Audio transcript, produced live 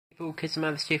people,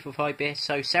 Kissamantha 245 here.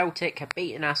 So Celtic have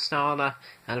beaten Astana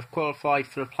and have qualified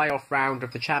for the playoff round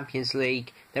of the Champions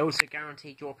League. They're also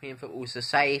guaranteed European football, so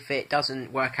say if it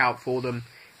doesn't work out for them,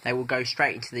 they will go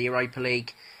straight into the Europa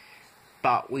League.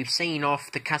 But we've seen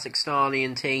off the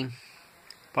Kazakhstanian team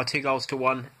by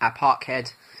 2-1 at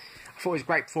Parkhead. I thought it was a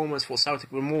great performance. I thought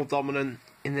Celtic were more dominant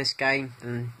in this game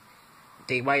than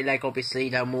the away leg. Obviously,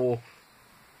 they're more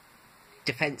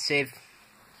defensive.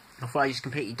 I thought I just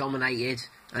completely dominated,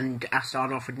 and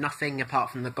Astana offered nothing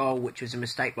apart from the goal, which was a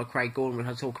mistake by Craig Gordon, which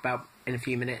I'll talk about in a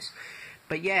few minutes.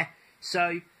 But yeah,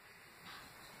 so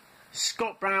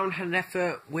Scott Brown had an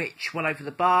effort which went over the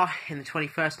bar in the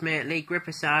 21st minute. Lee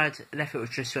Griffiths had an effort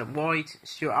which just went wide.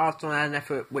 Stuart Armstrong had an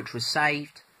effort which was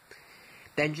saved.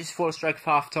 Then just before the stroke of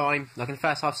half time, like in the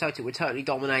first half, Celtic were totally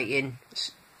dominating.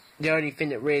 The only thing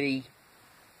that really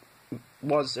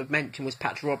was of mention was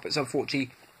Patrick Roberts, unfortunately,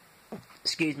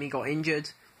 got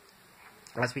injured.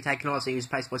 As we take an Aussie, he was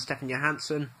replaced by Stefan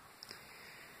Johansson.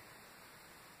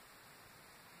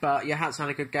 But Johansson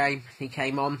had a good game. He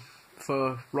came on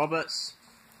for Roberts.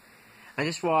 And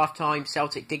just before half time,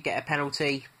 Celtic did get a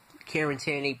penalty. Kieran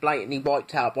Tierney blatantly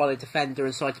wiped out by the defender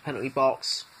inside the penalty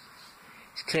box.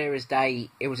 It's clear as day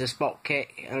it was a spot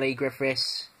kick, and Lee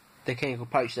Griffiths, the clinical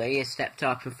poacher that he has, stepped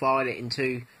up and fired it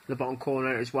into the bottom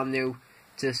corner. It was 1-0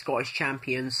 to the Scottish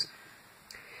champions.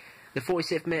 The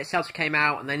 46th minute, Celtic came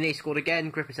out and they nearly scored again.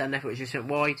 Griffiths had an effort which just went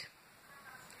wide.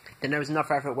 Then there was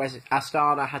another effort where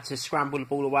Astana had to scramble the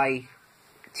ball away.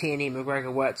 Tierney and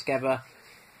McGregor worked together,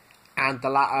 and the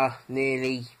latter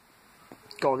nearly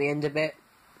got on the end of it.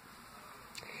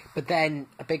 But then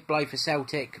a big blow for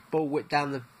Celtic. Ball whipped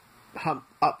down the hump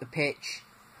up the pitch.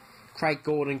 Craig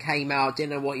Gordon came out,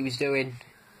 didn't know what he was doing.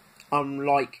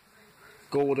 Unlike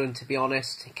Gordon, to be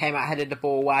honest, he came out, headed the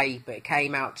ball away, but it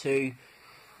came out to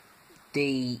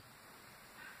the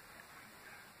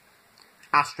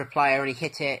Astra player and he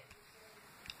hit it.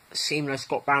 Seamless.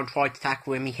 Scott Brown tried to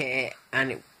tackle him, he hit it, and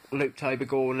it looped over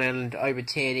Gordon and over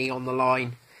Tierney on the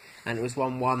line, and it was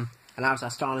 1-1. And that was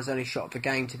Astana's only shot of the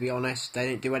game, to be honest. They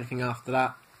didn't do anything after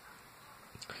that.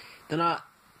 Then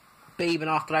even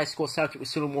after they scored, Celtic was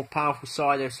still a more powerful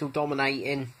side. They were still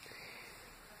dominating.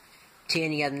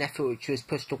 Tierney had an effort which was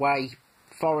pushed away.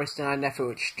 Forrest had an effort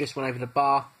which just went over the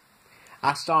bar.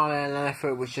 Astana had an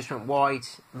effort which just went wide.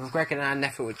 McGregor had an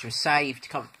effort which was saved,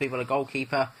 comfortably by the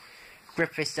goalkeeper.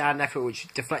 Griffiths had an effort which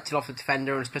deflected off the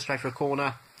defender and was pushed away for a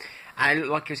corner. And it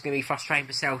looked like it was going to be frustrating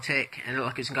for Celtic, and it looked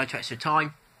like it was going to go to extra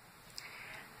time.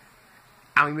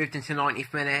 And we moved into the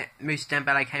 90th minute. Moussa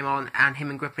Dembele came on, and him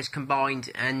and Griffiths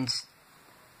combined, and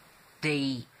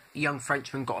the young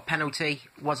Frenchman got a penalty.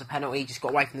 It was a penalty, just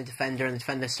got away from the defender, and the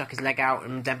defender stuck his leg out,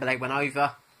 and Dembele went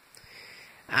over.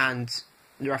 And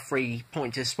the referee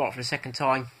pointed to the spot for the second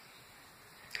time.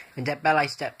 And Dembele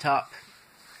stepped up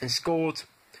and scored.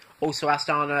 Also,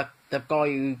 Astana, the guy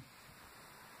who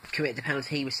committed the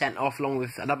penalty, he was sent off along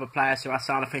with another player, so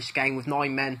Astana finished the game with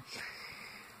 9 men.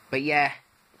 But yeah,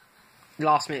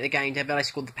 last minute of the game, Dembele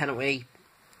scored the penalty,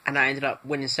 and that ended up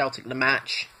winning Celtic the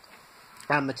match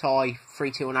and the tie,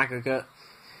 3-2 on aggregate.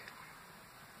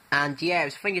 And yeah, I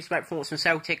think it's a great performance from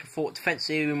Celtic. I thought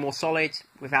defensively we were more solid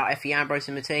without Effie Ambrose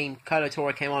in the team. Kolo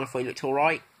Touré came on, I thought he looked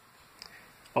alright.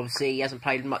 Obviously, he hasn't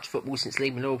played much football since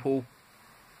leaving Liverpool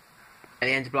at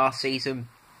the end of last season.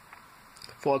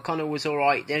 I thought O'Connell was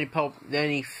alright. The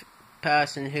only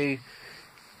person who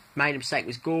made a mistake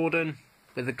was Gordon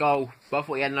with the goal, but I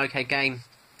thought he had an okay game.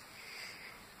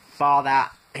 Bar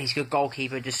that, he's a good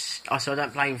goalkeeper. So I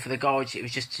don't blame him for the goal. It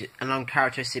was just an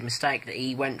uncharacteristic mistake that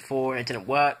he went for and it didn't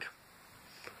work.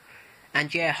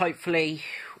 And yeah, hopefully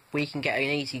we can get an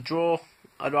easy draw.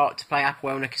 I'd like to play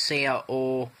Apoel Nicosia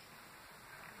or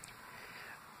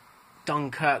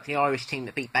Dunkirk, the Irish team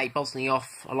that beat Bate Bosnia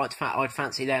off. I'd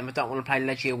fancy them. I don't want to play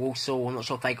Legia Walsall. I'm not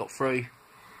sure if they got through.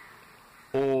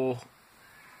 Or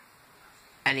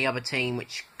any other team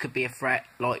which could be a threat,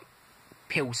 like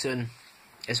Pilsen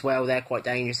as well. They're quite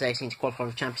dangerous. They seem to qualify for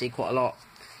the Champions League quite a lot.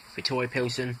 Victoria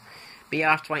Pilsen. But yeah,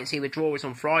 I have to wait and see. The draw is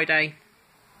on Friday.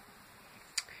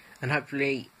 And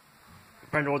hopefully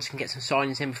Brendan Rodgers can get some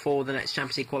signings in before the next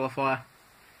Champions League qualifier.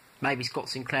 Maybe Scott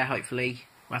Sinclair, hopefully.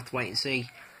 We'll have to wait and see.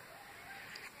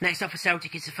 Next up for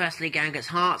Celtic is the first league game against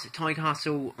Hearts at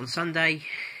Tynecastle on Sunday,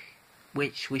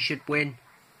 which we should win.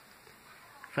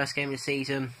 First game of the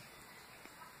season.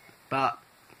 But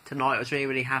tonight I was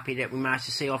really happy that we managed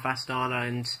to see off Astana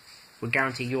and we're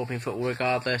guaranteed European football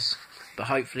regardless. But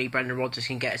hopefully Brendan Rodgers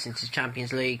can get us into the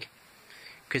Champions League.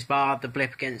 Because bar the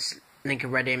blip against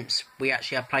Lincoln Red Imps, we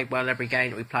actually have played well every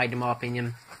game that we played, in my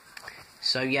opinion.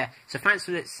 So yeah, so thanks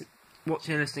for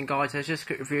watching and listening, guys. There's just a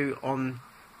quick review on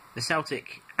the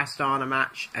Celtic Astana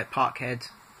match at Parkhead.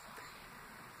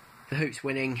 The Hoops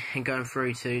winning and going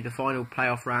through to the final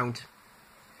playoff round.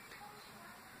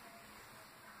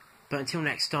 But until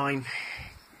next time,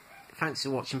 thanks for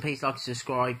watching. Please like and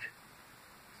subscribe.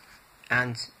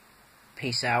 And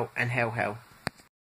peace out and hail hell.